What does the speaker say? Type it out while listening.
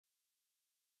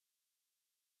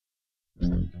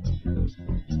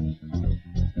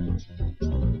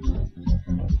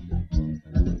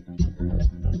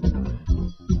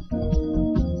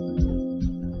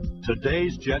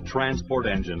Today's jet transport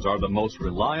engines are the most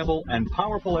reliable and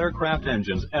powerful aircraft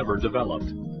engines ever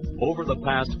developed. Over the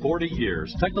past 40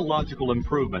 years, technological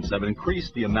improvements have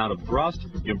increased the amount of thrust,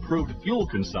 improved fuel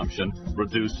consumption,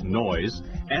 reduced noise,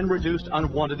 and reduced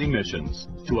unwanted emissions.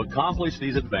 To accomplish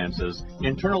these advances,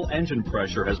 internal engine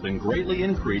pressure has been greatly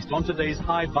increased on today's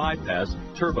high-bypass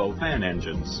turbofan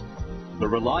engines. The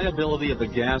reliability of the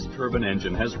gas turbine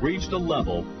engine has reached a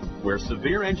level where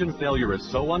severe engine failure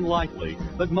is so unlikely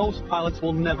that most pilots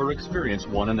will never experience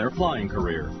one in their flying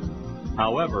career.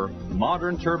 However,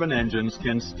 modern turbine engines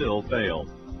can still fail.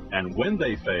 And when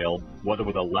they fail, whether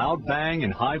with a loud bang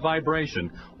and high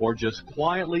vibration or just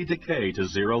quietly decay to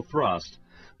zero thrust,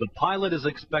 the pilot is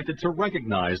expected to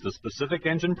recognize the specific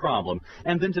engine problem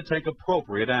and then to take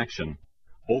appropriate action.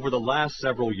 Over the last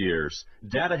several years,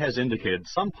 data has indicated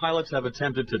some pilots have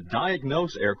attempted to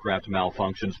diagnose aircraft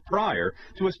malfunctions prior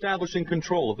to establishing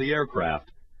control of the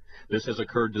aircraft. This has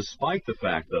occurred despite the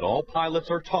fact that all pilots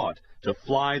are taught to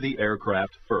fly the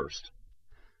aircraft first.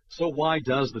 So why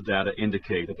does the data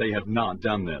indicate that they have not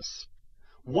done this?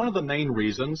 One of the main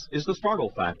reasons is the startle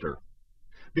factor.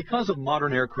 Because of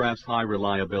modern aircraft's high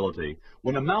reliability,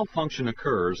 when a malfunction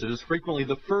occurs, it is frequently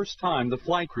the first time the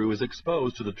flight crew is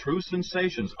exposed to the true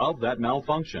sensations of that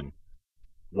malfunction.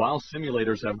 While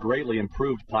simulators have greatly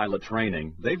improved pilot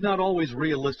training, they've not always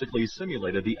realistically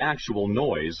simulated the actual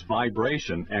noise,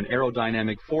 vibration, and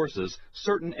aerodynamic forces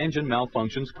certain engine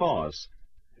malfunctions cause.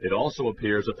 It also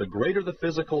appears that the greater the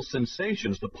physical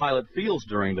sensations the pilot feels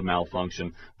during the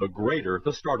malfunction, the greater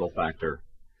the startle factor.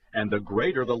 And the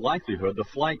greater the likelihood the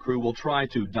flight crew will try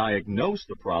to diagnose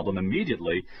the problem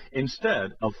immediately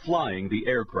instead of flying the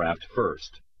aircraft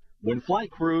first. When flight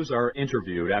crews are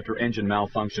interviewed after engine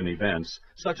malfunction events,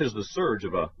 such as the surge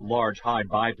of a large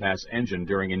high-bypass engine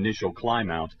during initial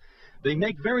climb-out, they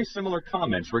make very similar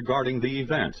comments regarding the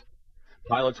event.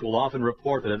 Pilots will often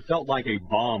report that it felt like a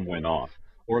bomb went off,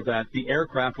 or that the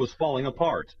aircraft was falling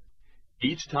apart.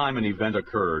 Each time an event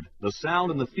occurred, the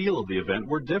sound and the feel of the event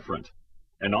were different,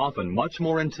 and often much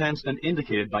more intense than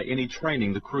indicated by any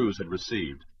training the crews had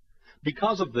received.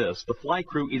 Because of this, the flight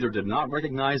crew either did not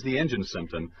recognize the engine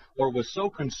symptom or was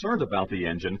so concerned about the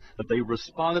engine that they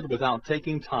responded without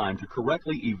taking time to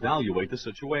correctly evaluate the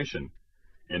situation.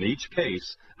 In each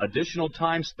case, additional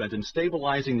time spent in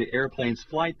stabilizing the airplane's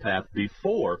flight path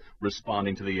before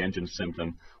responding to the engine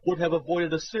symptom would have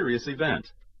avoided a serious event.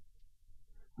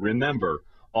 Remember,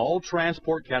 all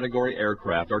transport category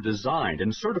aircraft are designed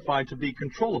and certified to be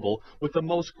controllable with the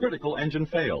most critical engine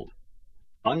failed.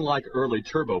 Unlike early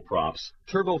turboprops,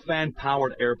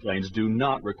 turbofan-powered airplanes do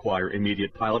not require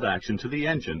immediate pilot action to the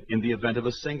engine in the event of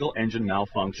a single engine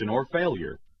malfunction or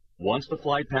failure. Once the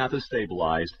flight path is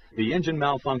stabilized, the engine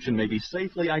malfunction may be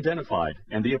safely identified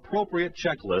and the appropriate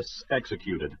checklists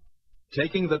executed.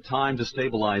 Taking the time to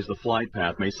stabilize the flight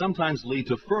path may sometimes lead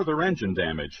to further engine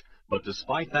damage, but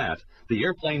despite that, the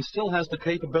airplane still has the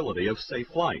capability of safe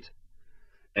flight.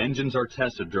 Engines are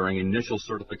tested during initial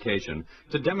certification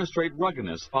to demonstrate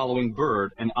ruggedness following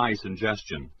bird and ice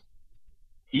ingestion.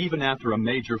 Even after a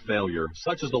major failure,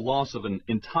 such as the loss of an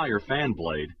entire fan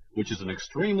blade, which is an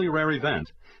extremely rare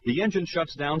event, the engine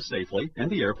shuts down safely and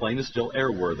the airplane is still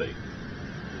airworthy.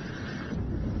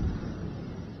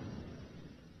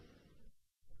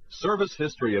 Service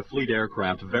history of fleet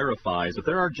aircraft verifies that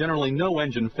there are generally no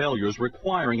engine failures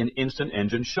requiring an instant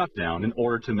engine shutdown in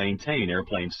order to maintain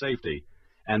airplane safety,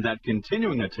 and that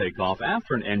continuing a takeoff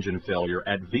after an engine failure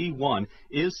at V1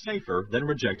 is safer than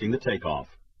rejecting the takeoff.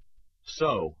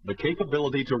 So, the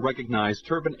capability to recognize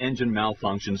turbine engine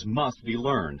malfunctions must be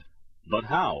learned. But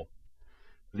how?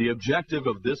 The objective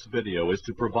of this video is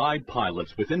to provide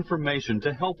pilots with information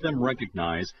to help them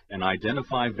recognize and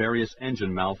identify various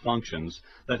engine malfunctions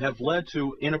that have led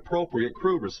to inappropriate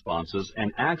crew responses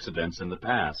and accidents in the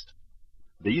past.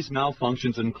 These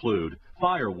malfunctions include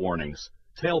fire warnings,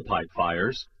 tailpipe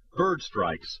fires, bird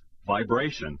strikes,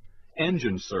 vibration,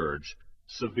 engine surge,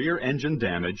 severe engine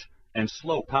damage, and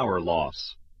slow power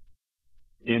loss.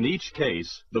 In each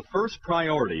case, the first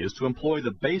priority is to employ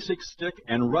the basic stick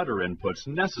and rudder inputs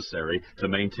necessary to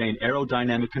maintain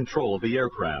aerodynamic control of the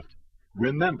aircraft.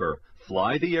 Remember,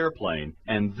 fly the airplane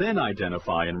and then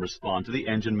identify and respond to the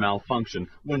engine malfunction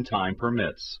when time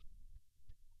permits.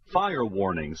 Fire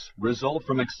warnings result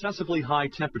from excessively high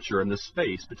temperature in the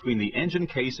space between the engine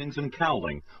casings and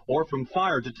cowling, or from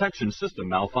fire detection system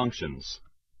malfunctions.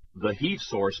 The heat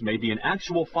source may be an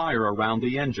actual fire around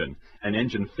the engine, an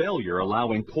engine failure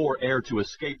allowing poor air to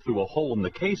escape through a hole in the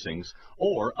casings,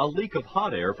 or a leak of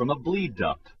hot air from a bleed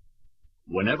duct.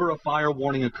 Whenever a fire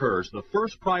warning occurs, the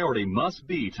first priority must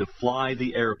be to fly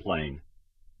the airplane.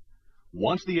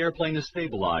 Once the airplane is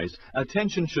stabilized,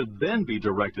 attention should then be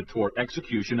directed toward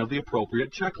execution of the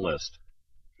appropriate checklist.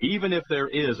 Even if there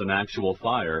is an actual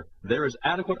fire, there is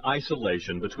adequate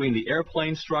isolation between the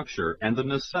airplane structure and the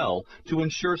nacelle to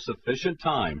ensure sufficient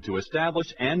time to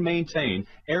establish and maintain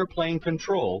airplane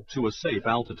control to a safe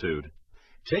altitude.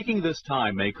 Taking this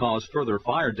time may cause further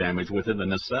fire damage within the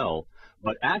nacelle,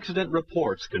 but accident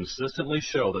reports consistently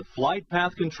show that flight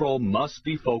path control must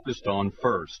be focused on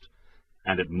first,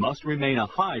 and it must remain a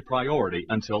high priority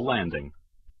until landing.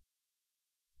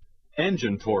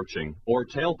 Engine torching, or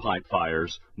tailpipe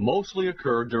fires, mostly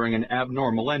occur during an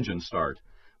abnormal engine start,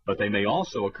 but they may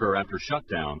also occur after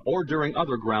shutdown or during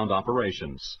other ground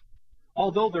operations.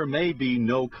 Although there may be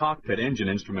no cockpit engine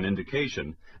instrument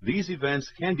indication, these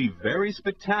events can be very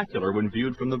spectacular when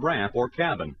viewed from the ramp or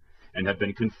cabin, and have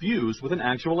been confused with an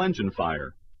actual engine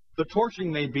fire. The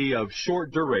torching may be of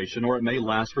short duration or it may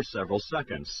last for several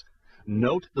seconds.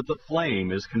 Note that the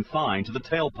flame is confined to the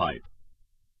tailpipe.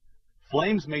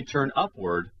 Flames may turn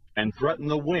upward and threaten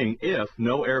the wing if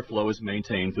no airflow is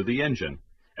maintained through the engine,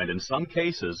 and in some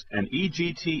cases, an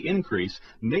EGT increase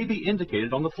may be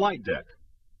indicated on the flight deck.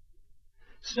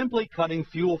 Simply cutting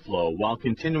fuel flow while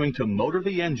continuing to motor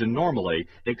the engine normally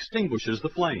extinguishes the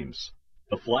flames.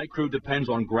 The flight crew depends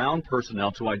on ground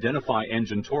personnel to identify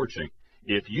engine torching.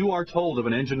 If you are told of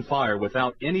an engine fire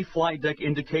without any flight deck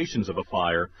indications of a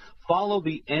fire, follow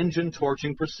the engine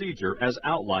torching procedure as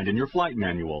outlined in your flight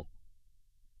manual.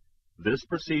 This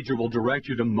procedure will direct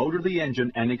you to motor the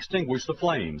engine and extinguish the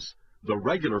flames. The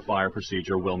regular fire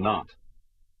procedure will not.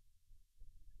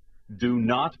 Do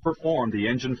not perform the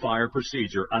engine fire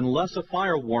procedure unless a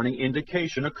fire warning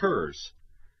indication occurs.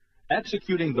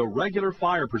 Executing the regular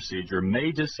fire procedure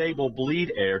may disable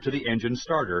bleed air to the engine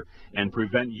starter and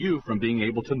prevent you from being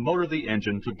able to motor the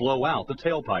engine to blow out the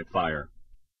tailpipe fire.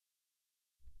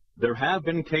 There have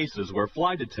been cases where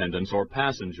flight attendants or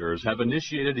passengers have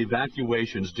initiated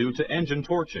evacuations due to engine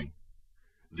torching.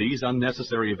 These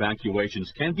unnecessary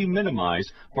evacuations can be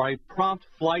minimized by prompt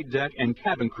flight deck and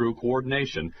cabin crew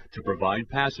coordination to provide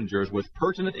passengers with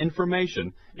pertinent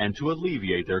information and to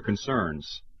alleviate their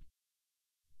concerns.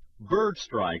 Bird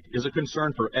strike is a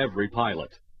concern for every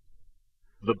pilot.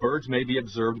 The birds may be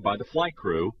observed by the flight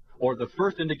crew, or the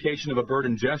first indication of a bird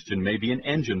ingestion may be an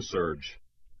engine surge.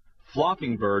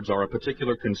 Flocking birds are a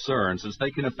particular concern since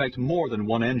they can affect more than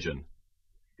one engine.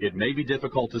 It may be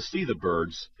difficult to see the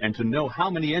birds and to know how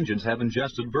many engines have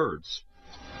ingested birds.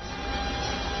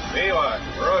 V1,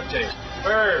 rotate,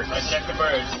 birds. I check the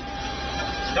birds.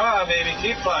 Come on, baby,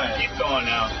 keep flying. Keep going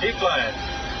now. Keep flying.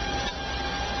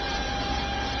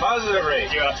 Positive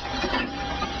rate. Yeah.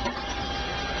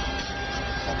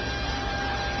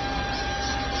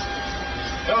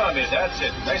 Come on, man, that's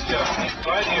it. Nice job.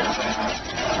 Fly the airplane.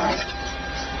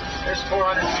 There's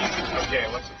 400 feet.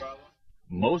 Okay, what's the problem?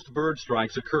 Most bird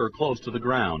strikes occur close to the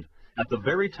ground, at the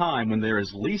very time when there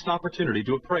is least opportunity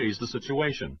to appraise the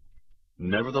situation.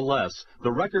 Nevertheless,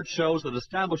 the record shows that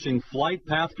establishing flight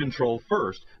path control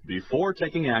first, before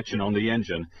taking action on the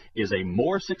engine, is a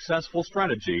more successful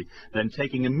strategy than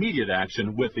taking immediate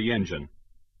action with the engine.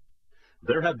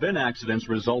 There have been accidents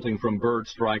resulting from bird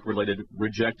strike-related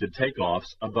rejected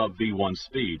takeoffs above V1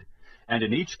 speed, and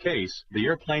in each case, the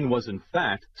airplane was in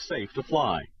fact safe to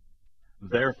fly.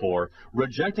 Therefore,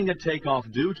 rejecting a takeoff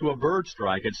due to a bird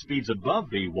strike at speeds above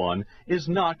V1 is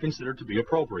not considered to be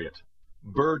appropriate.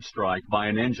 Bird strike by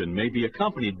an engine may be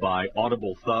accompanied by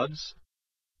audible thuds,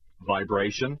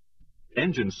 vibration,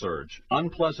 engine surge,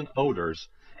 unpleasant odors,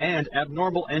 and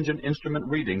abnormal engine instrument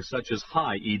readings such as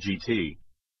high EGT.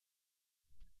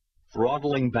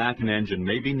 Throttling back an engine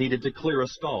may be needed to clear a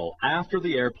stall after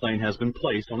the airplane has been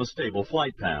placed on a stable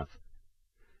flight path.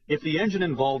 If the engine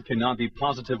involved cannot be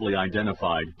positively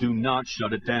identified, do not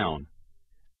shut it down.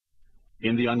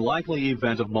 In the unlikely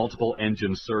event of multiple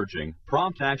engines surging,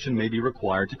 prompt action may be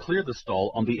required to clear the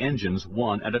stall on the engines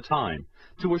one at a time,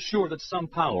 to assure that some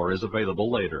power is available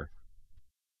later.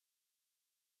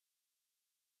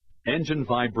 Engine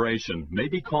vibration may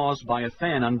be caused by a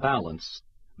fan unbalance.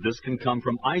 This can come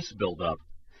from ice buildup.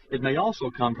 It may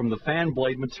also come from the fan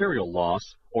blade material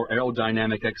loss or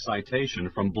aerodynamic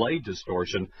excitation from blade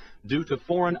distortion due to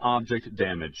foreign object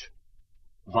damage.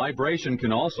 Vibration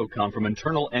can also come from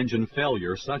internal engine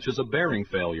failure such as a bearing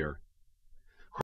failure.